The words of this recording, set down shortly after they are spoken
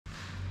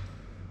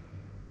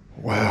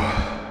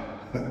Wow,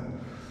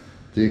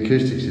 the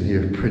acoustics in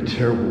here are pretty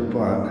terrible,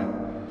 but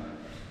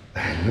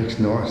it looks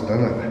nice,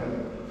 doesn't it?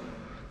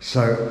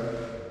 So,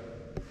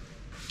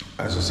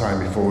 as I was saying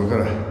before, we've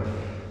got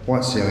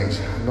white ceilings,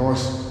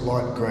 nice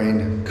light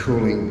green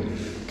cooling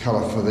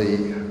colour for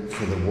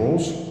the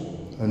walls,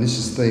 and this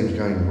is themed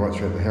going right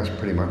throughout the house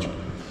pretty much.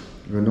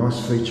 We've got a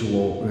nice feature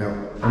wall.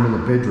 Now, I'm in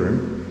the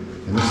bedroom,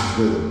 and this is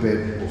where the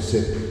bed will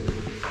sit.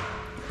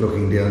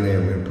 Looking down there,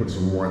 I'm going to put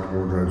some white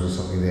wardrobes or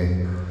something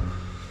there.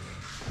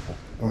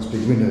 Nice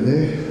big window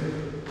there,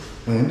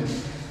 and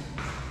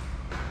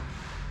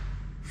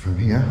from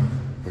here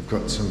we've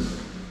got a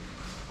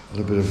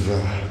little bit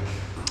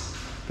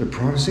of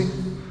privacy.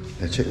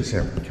 Now check this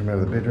out. Come out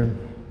of the bedroom.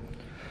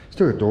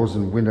 Still got doors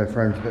and window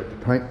frames back to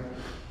paint,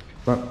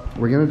 but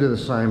we're going to do the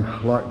same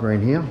light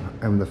green here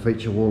and the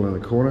feature wall in the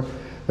corner.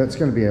 That's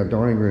going to be our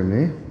dining room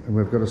there, and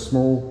we've got a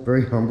small,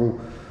 very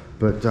humble,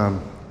 but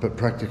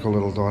practical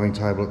little dining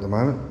table at the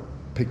moment.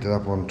 Picked it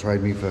up on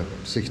Trade Me for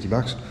 60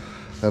 bucks.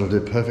 That'll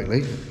do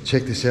perfectly.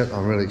 Check this out,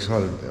 I'm really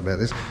excited about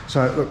this.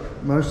 So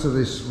look, most of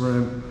this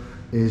room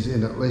is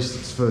in at least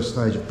its first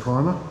stage of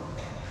primer.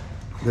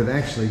 They've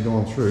actually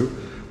gone through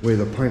where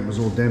the paint was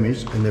all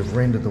damaged and they've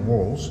rendered the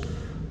walls,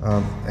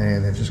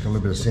 and they've just got a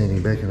little bit of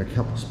sanding back in a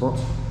couple of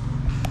spots.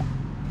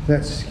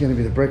 That's going to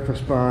be the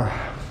breakfast bar.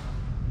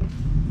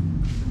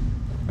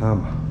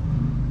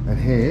 And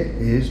here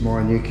is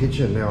my new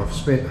kitchen. Now I've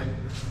spent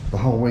the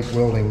whole week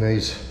welding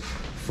these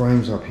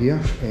frames up here,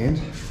 and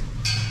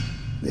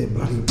they're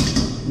bloody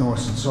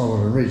nice and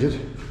solid and rigid.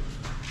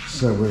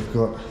 So we've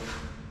got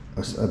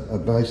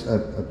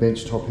a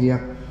bench top here,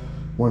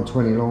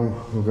 120 long.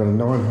 We've got a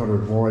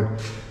 900 wide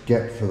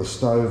gap for the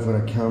stove when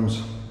it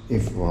comes.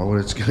 Well,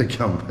 it's going to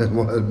come. It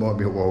might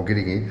be a while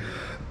getting here,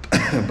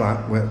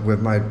 but we've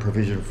made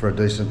provision for a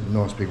decent,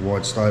 nice big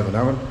wide stove and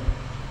oven.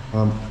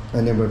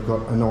 And then we've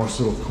got a nice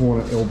little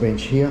corner L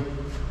bench here.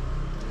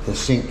 The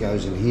sink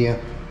goes in here,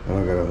 and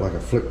I've got like a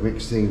flip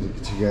mix thing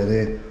to go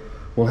there.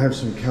 We'll have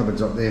some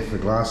cupboards up there for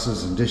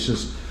glasses and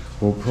dishes.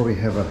 We'll probably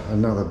have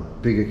another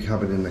bigger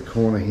cupboard in the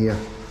corner here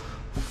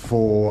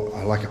for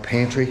like a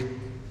pantry,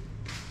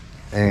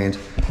 and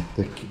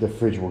the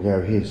fridge will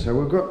go here. So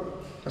we've got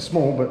a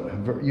small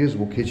but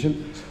usable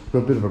kitchen. We've got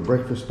a bit of a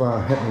breakfast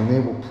bar happening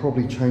there. We'll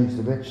probably change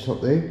the bench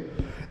top there,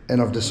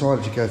 and I've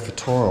decided to go for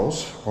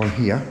tiles on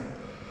here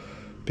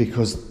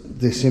because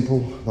they're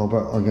simple. I'm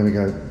going to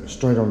go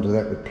straight onto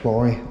that with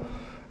ply,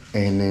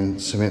 and then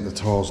cement the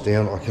tiles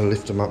down. I can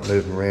lift them up,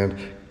 move them around,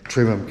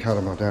 trim them, cut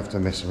them. I don't have to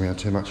mess around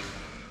too much.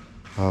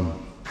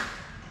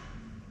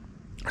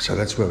 So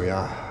that's where we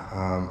are.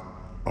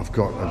 I've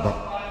got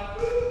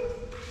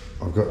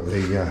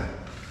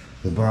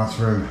the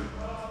bathroom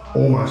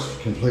almost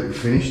completely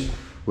finished.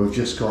 We've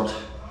just got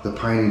the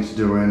painting to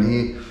do around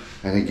here,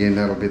 and again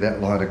that'll be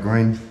that lighter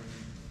green,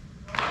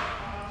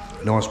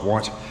 nice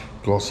white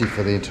glossy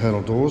for the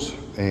internal doors,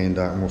 and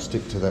we'll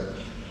stick to that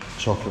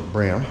chocolate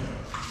brown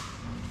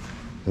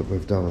that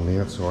we've done on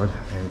the outside,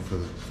 and for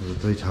the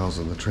details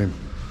on the trim.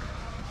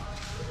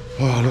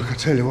 Oh look, I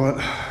tell you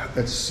what,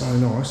 it's so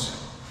nice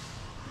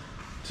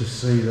to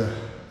see the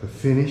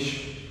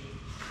finish.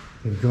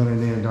 They've gone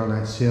in there and done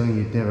that ceiling.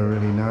 You'd never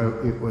really know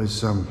it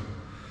was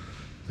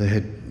they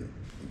had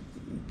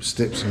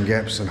steps and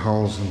gaps and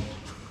holes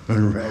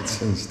and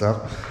rats and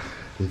stuff.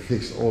 They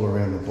fixed all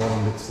around the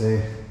bottom bits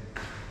there.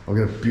 I've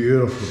got a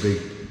beautiful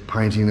big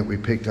painting that we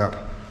picked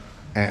up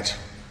at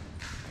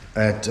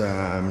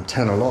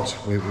Tanner Lot.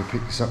 We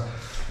picked this up.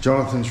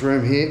 Jonathan's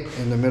room here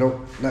in the middle.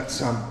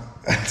 That's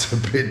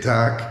a bit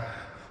dark.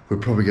 We're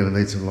probably going to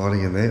need some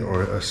lighting in there,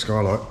 or a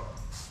skylight.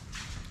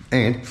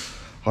 And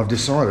I've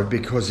decided,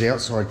 because the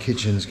outside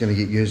kitchen is going to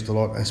get used a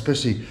lot,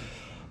 especially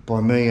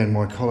by me and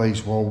my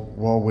colleagues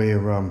while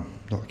we're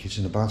not the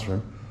kitchen, the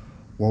bathroom,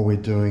 while we're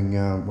doing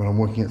when I'm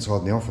working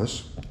outside in the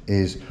office,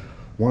 is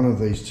one of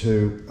these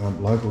two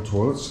local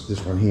toilets,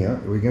 this one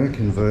here, we're going to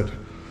convert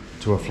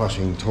to a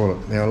flushing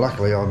toilet. Now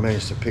luckily I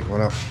managed to pick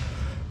one up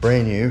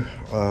brand new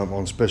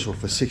on special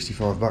for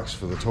 65 bucks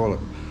for the toilet.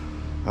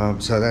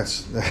 So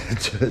that's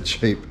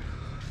cheap.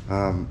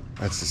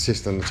 That's the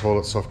cistern, the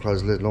toilet, soft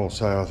close lid and all.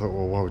 So I thought,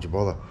 well, why would you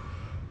bother?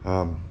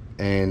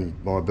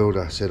 And my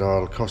builder said, oh,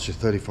 it'll cost you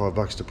 35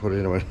 bucks to put it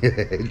in. I went,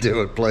 yeah,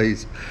 do it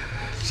please.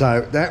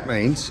 So that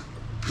means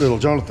little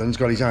Jonathan's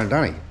got his own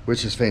dunny,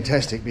 which is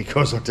fantastic,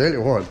 because I tell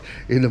you what,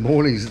 in the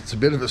mornings it's a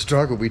bit of a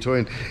struggle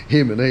between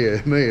him and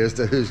me as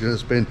to who's going to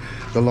spend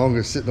the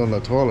longest sitting on the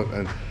toilet.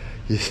 And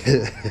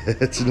yeah,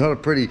 it's not a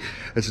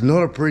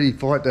pretty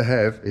fight to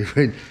have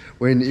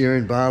when you're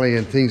in Bali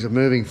and things are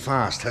moving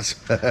fast. That's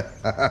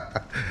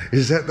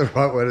is that the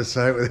right way to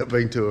say it without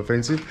being too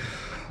offensive?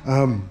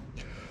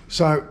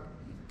 So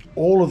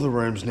all of the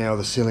rooms now,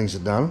 the ceilings are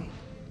done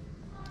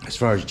as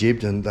far as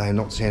jibbed, and they're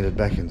not sanded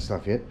back and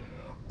stuff yet.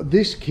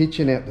 This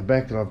kitchen out the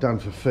back that I've done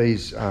for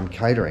Fee's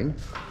catering,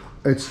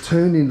 it's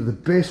turned into the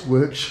best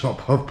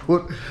workshop. I've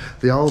put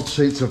the old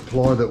sheets of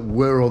ply that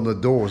were on the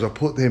doors, I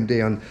put them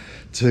down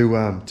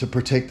to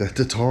protect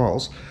the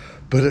tiles,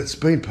 But it's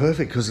been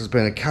perfect because it's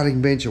been a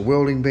cutting bench, a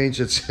welding bench.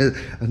 It's a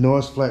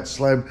nice flat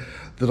slab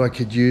that I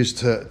could use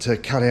to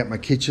cut out my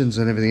kitchens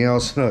and everything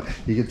else. You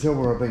can tell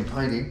where I've been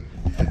painting.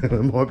 I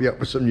might be up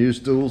with some new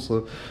stools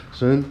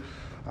soon.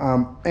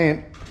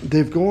 And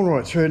they've gone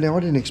right through. Now, I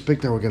didn't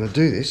expect they were going to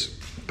do this,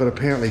 but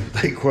apparently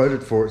they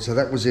quoted for it, so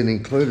that was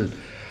included.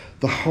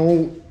 The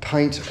whole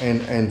paint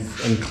and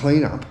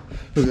clean up.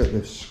 Look at that,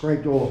 they've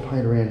scraped all the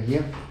paint around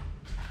here.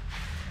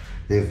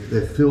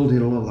 They've filled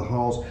in a lot of the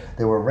holes.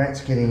 There were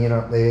rats getting in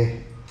up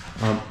there,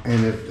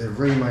 and they've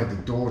remade the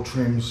door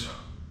trims.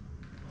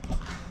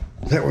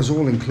 That was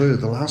all included.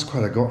 The last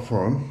quote I got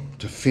for them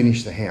to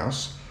finish the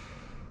house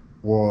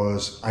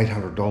was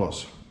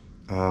 $800,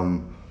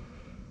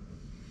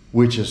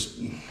 which is,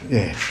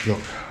 yeah, look,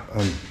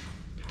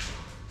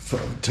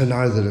 to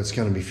know that it's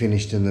going to be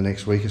finished in the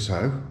next week or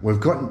so. We've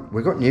got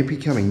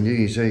Nyepi coming, New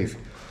Year's Eve,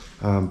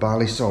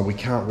 Bali style. We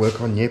can't work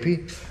on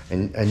Nyepi,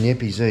 and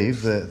Nyepi's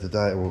Eve, the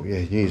day, well, yeah,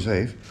 New Year's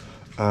Eve,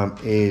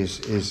 is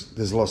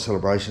there's a lot of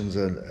celebrations,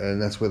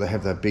 and that's where they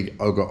have that big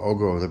ogre,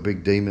 or the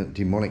big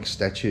demonic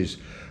statues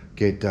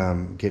get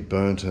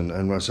burnt,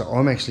 and so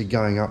I'm actually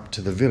going up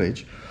to the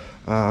village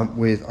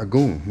with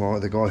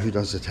Agung, the guy who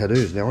does the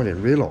tattoos. Now, I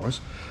didn't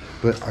realise,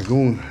 but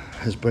Agung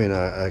has been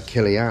a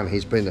Kelian.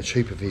 He's been the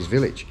chief of his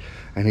village,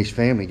 and his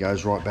family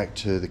goes right back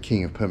to the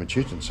king of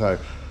Permachutan. So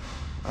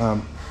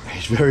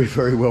he's very,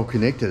 very well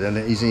connected, and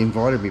he's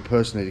invited me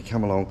personally to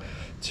come along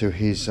to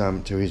his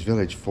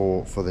village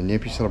for the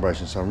Nyepi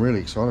celebration. So I'm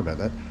really excited about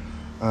that.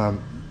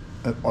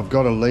 I've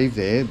got to leave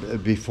there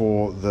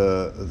before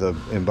the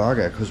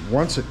embargo, because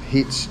once it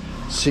hits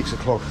 6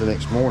 o'clock the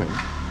next morning,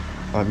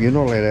 you're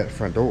not allowed out the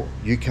front door.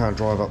 You can't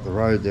drive up the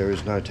road. There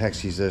is no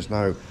taxis.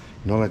 You're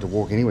not allowed to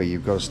walk anywhere.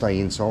 You've got to stay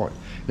inside.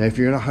 Now, if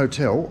you're in a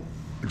hotel,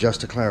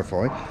 just to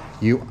clarify,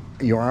 you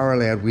are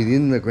allowed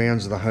within the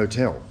grounds of the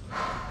hotel.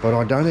 But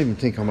I don't even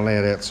think I'm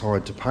allowed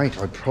outside to paint.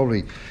 I'd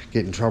probably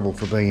get in trouble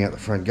for being out the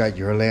front gate.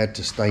 You're allowed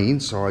to stay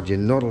inside. You're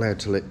not allowed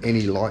to let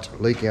any light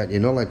leak out. You're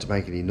not allowed to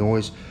make any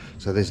noise.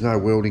 So there's no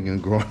welding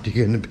and grinding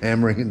and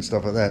hammering and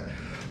stuff like that.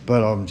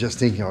 But I'm just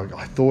thinking,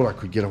 I thought I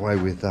could get away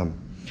with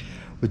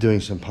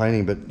doing some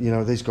painting. But you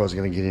know, these guys are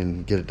going to get in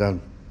and get it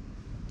done.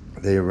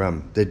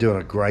 They're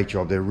doing a great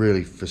job. They're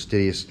really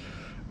fastidious,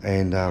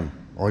 and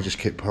I just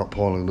keep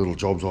piling little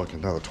jobs like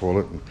another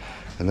toilet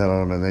and that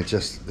on them, and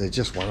they're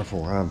just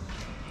wonderful.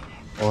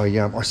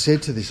 I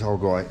said to this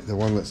old guy, the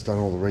one that's done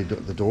all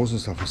the doors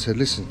and stuff, I said,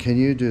 listen, can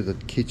you do the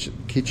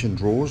kitchen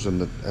drawers and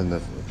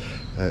the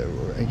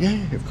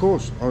yeah, of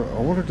course, I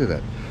want to do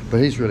that. But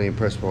he's really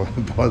impressed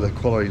by the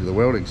quality of the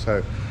welding,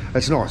 so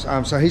it's nice.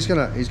 So he's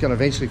gonna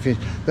eventually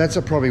finish. That's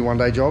a probably one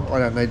day job. I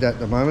don't need that at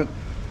the moment.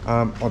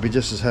 I'll be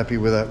just as happy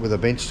with a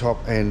bench top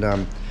and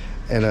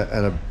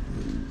a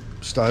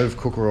stove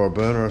cooker or a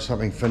burner or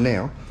something for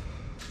now.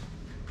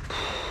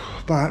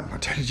 But I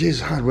tell you, geez,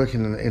 it's hard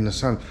working in the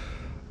sun.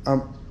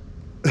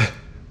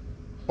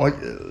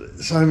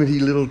 So many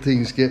little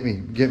things get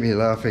me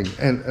laughing.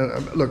 And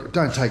look,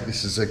 don't take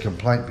this as a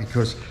complaint,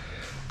 because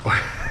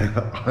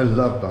I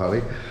love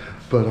Bali,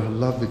 but I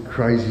love the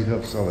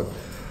craziness of it.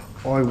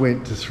 I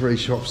went to 3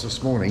 shops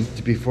this morning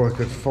before I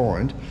could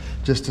find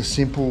just a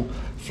simple,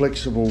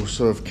 flexible,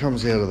 sort of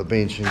comes out of the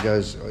bench and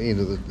goes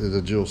into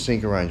the dual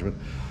sink arrangement,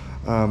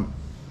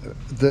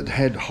 that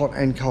had hot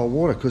and cold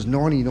water, because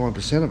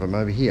 99% of them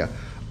over here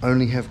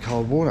only have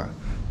cold water.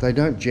 They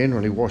don't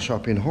generally wash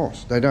up in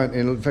hot. They don't,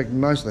 and in fact,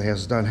 most of the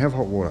houses don't have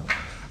hot water.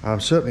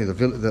 Certainly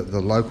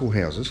the local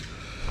houses.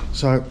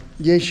 So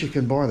yes, you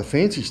can buy the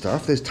fancy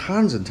stuff. There's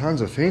tons and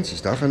tons of fancy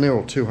stuff, and they're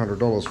all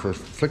 $200 for a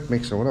flick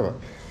mix or whatever.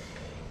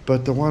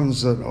 But the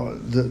ones that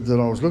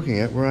I was looking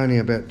at were only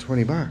about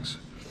 $20.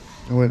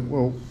 I went,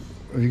 well,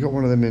 have you got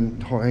one of them in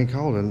hot and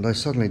cold? And they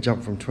suddenly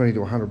jumped from $20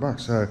 to $100.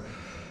 So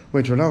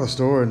went to another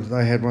store and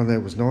they had one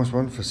that was a nice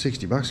one for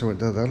 $60. I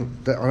went, I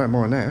don't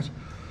mind that.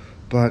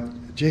 But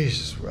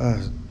geez,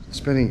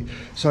 spending.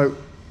 So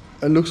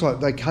it looks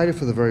like they cater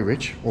for the very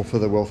rich, or for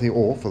the wealthy,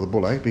 or for the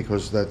bulle,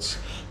 because that's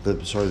the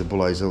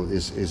bulle is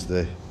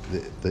the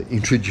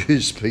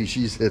introduced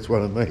species. That's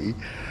one of me.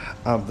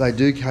 They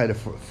do cater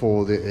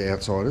for the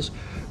outsiders,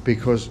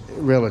 because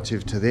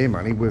relative to their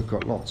money, we've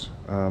got lots.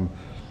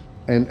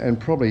 And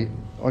probably,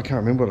 I can't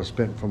remember what I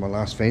spent for my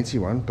last fancy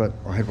one, but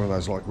I had one of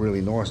those like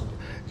really nice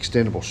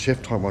extendable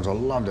chef type ones. I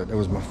loved it. It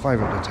was my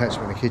favourite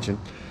attachment in the kitchen.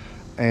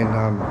 And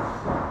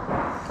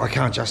I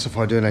can't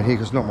justify doing that here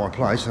because it's not my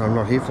place and I'm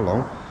not here for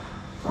long.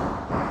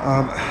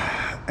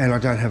 And I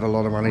don't have a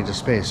lot of money to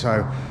spare.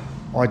 So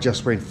I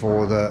just went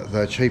for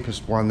the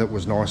cheapest one that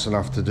was nice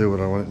enough to do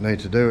what I need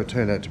to do. It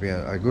turned out to be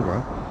a good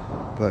one.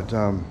 But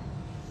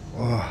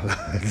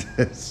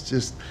it's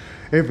just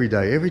every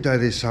day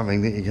there's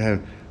something that you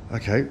go,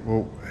 okay,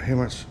 well, how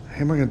am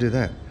I going to do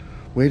that?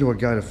 Where do I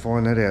go to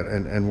find that out,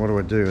 and what do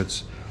I do?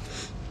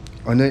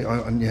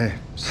 Yeah.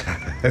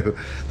 So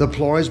the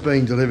ply's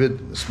being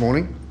delivered this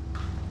morning,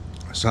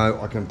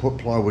 so I can put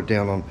plywood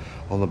down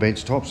on the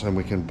bench tops, and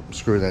we can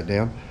screw that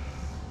down,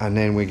 and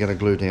then we're going to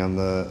glue down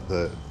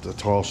the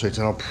tile sheets,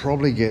 and I'll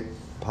probably get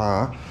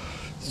Pa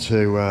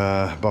to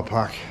Bob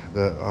Park,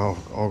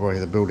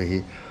 the builder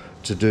here,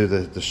 to do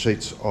the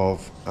sheets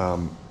of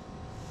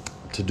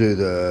to do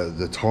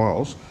the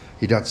tiles.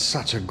 He does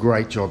such a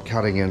great job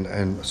cutting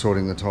and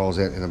sorting the tiles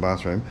out in the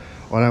bathroom.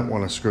 I don't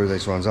want to screw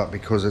these ones up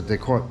because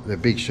they're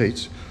big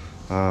sheets.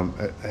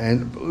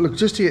 And look,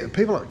 just here,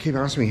 people keep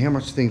asking me how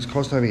much things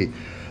cost over here.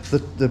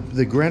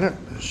 The granite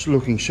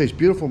looking sheets,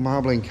 beautiful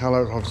marbling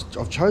colour.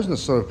 I've chosen a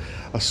sort of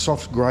a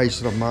soft grey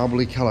sort of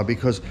marbly colour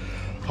because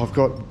I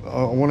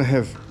want to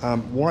have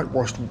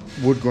whitewashed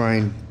wood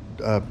grain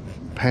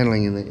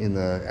panelling in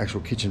the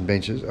actual kitchen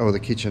benches or the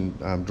kitchen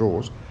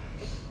drawers.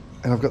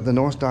 And I've got the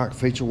nice dark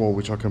feature wall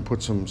which I can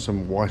put some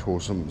white or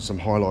some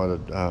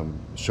highlighted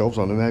shelves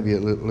on, and maybe a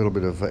little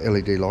bit of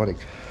LED lighting.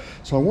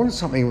 So I wanted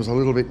something that was a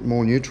little bit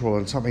more neutral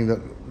and something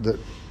that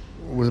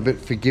was a bit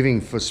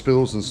forgiving for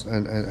spills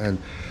and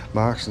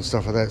marks and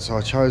stuff like that. So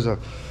I chose a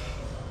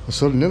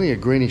sort of nearly a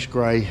greenish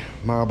grey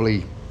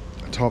marbly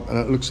top,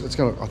 and it's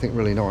going to, I think,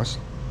 really nice.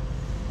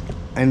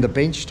 And the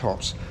bench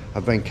tops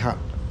have been cut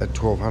at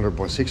 1200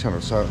 by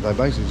 600, so they're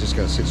basically just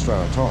going to sit straight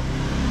on top.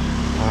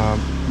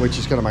 Which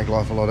is going to make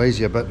life a lot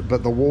easier,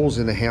 but the walls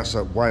in the house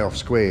are way off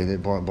square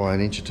by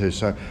an inch or two,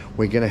 so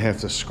we're going to have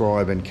to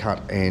scribe and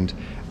cut and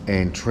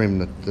trim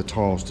the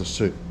tiles to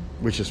suit,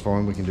 which is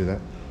fine, we can do that.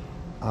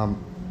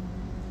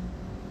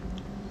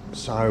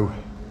 So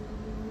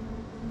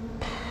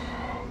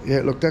yeah,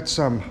 look, that's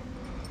sort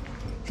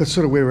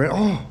of where we're at.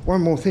 Oh,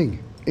 one more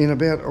thing. In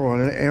about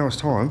an hour's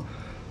time,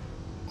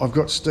 I've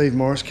got Steve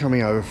Morris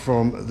coming over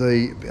from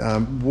the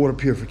water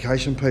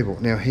purification people.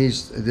 Now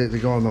he's the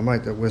guy, my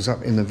mate, that was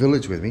up in the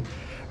village with me.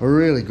 A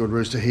really good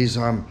rooster. He's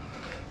a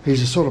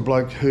sort of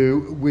bloke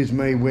who, with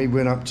me, we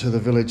went up to the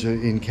village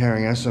in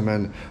Carringassum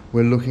and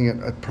we're looking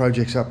at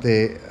projects up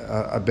there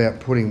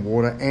about putting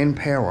water and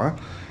power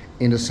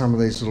into some of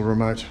these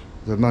little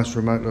the most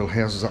remote little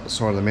houses up the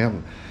side of the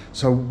mountain.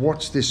 So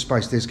watch this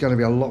space. There's going to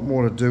be a lot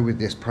more to do with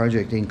this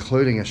project,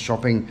 including a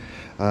shopping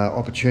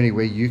opportunity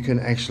where you can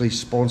actually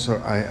sponsor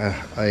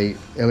a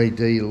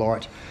LED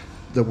light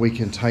that we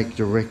can take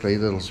directly,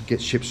 that'll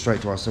get shipped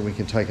straight to us and we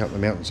can take up the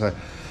mountain. So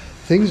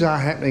things are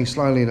happening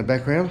slowly in the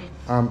background,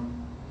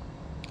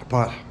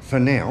 but for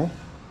now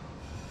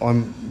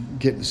I'm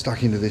getting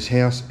stuck into this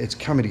house. It's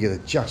coming together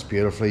just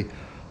beautifully.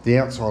 The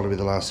outside will be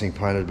the last thing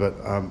painted, but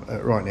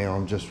right now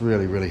I'm just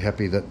really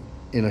happy that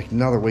in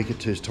another week or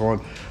two's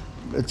time,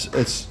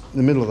 it's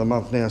the middle of the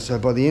month now, so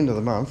by the end of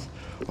the month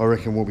I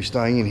reckon we'll be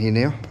staying in here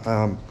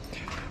now.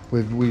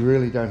 We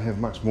really don't have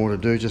much more to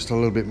do, just a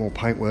little bit more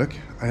paintwork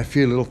and a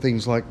few little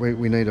things like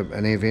we need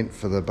an air vent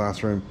for the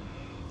bathroom.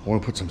 I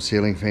want to put some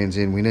ceiling fans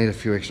in. We need a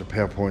few extra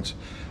power points,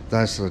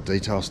 those sort of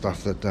detail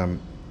stuff that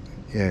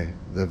yeah,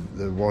 the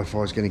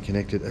Wi-Fi is getting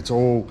connected. It's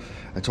all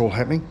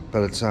happening,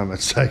 but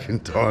it's taken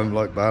time,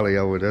 like Bali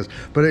always does.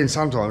 But then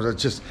sometimes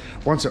it's just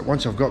once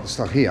I've got the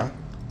stuff here,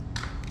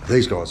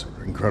 these guys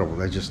are incredible.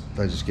 They just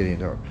get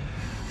into it.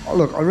 Oh,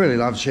 look, I really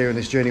love sharing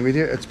this journey with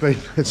you. It's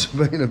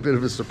been a bit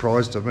of a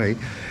surprise to me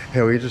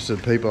how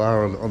interested people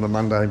are on the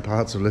mundane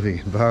parts of living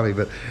in Bali,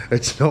 but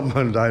it's not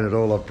mundane at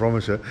all, I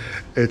promise you.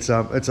 It's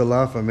a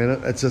laugh a minute,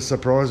 it's a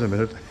surprise a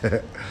minute,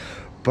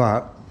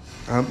 but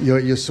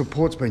your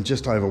support's been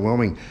just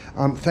overwhelming.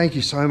 Thank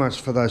you so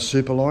much for those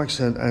super likes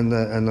and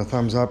the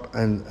thumbs up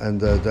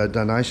and the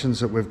donations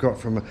that we've got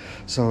from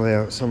some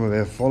of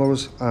our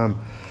followers.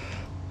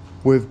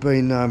 We've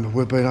been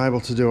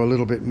able to do a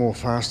little bit more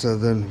faster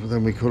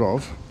than we could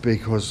have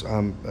because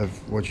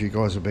of what you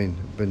guys have been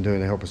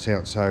doing to help us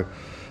out. So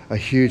a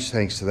huge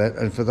thanks to that.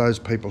 And for those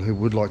people who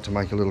would like to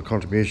make a little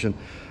contribution,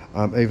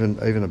 even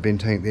a bin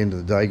tank at the end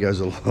of the day goes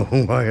a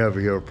long way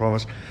over here, I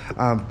promise.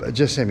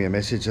 Just send me a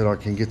message and I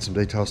can get some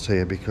details to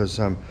you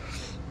because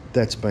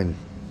that's been,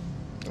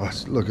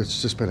 look,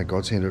 it's just been a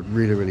godsend. It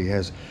really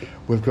has.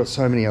 We've got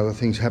so many other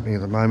things happening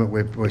at the moment.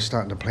 We're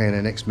starting to plan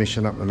our next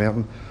mission up the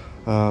mountain.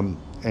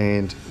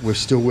 And we're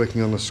still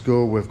working on the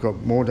school. We've got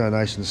more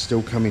donations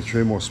still coming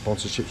through, more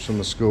sponsorships from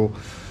the school.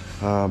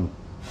 So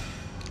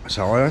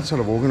I don't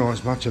sort of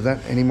organise much of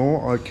that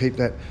anymore. I keep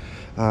that,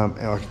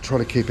 I try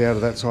to keep out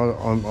of that side.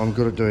 I'm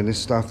good at doing this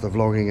stuff, the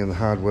vlogging and the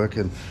hard work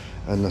and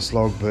the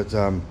slog, but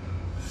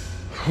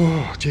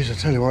geez, I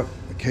tell you what,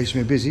 it keeps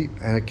me busy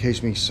and it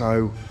keeps me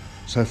so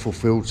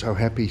fulfilled, so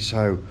happy,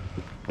 so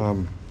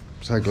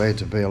glad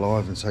to be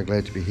alive and so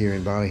glad to be here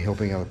in Bali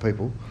helping other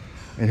people.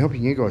 And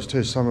helping you guys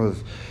too. Some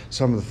of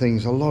the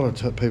things, a lot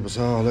of people say,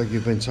 oh look,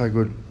 you've been so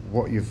good,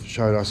 what you've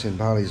showed us in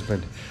Bali has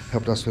been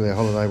helped us with our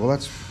holiday. Well,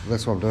 that's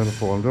what I'm doing it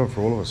for. I'm doing it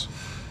for all of us,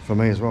 for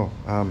me as well.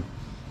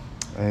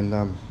 And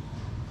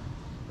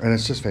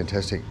it's just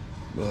fantastic.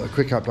 A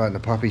quick update on the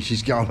puppy,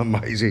 she's going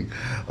amazing.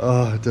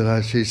 Oh, I don't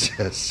know,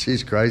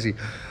 she's crazy.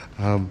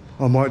 I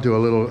might do a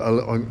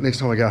little next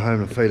time I go home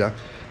and feed her,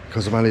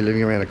 because I'm only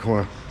living around the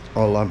corner,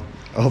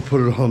 I'll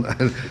put it on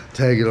and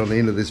tag it on the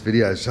end of this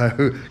video.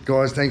 So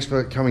guys, thanks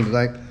for coming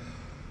today.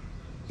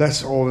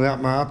 That's all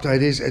about my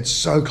update is. It's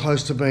so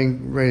close to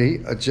being ready.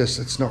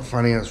 It's not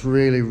funny. It's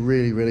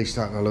really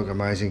starting to look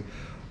amazing.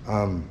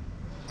 I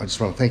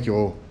just want to thank you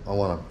all. I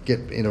want to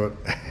get into it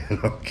and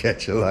I'll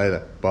catch you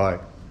later. Bye.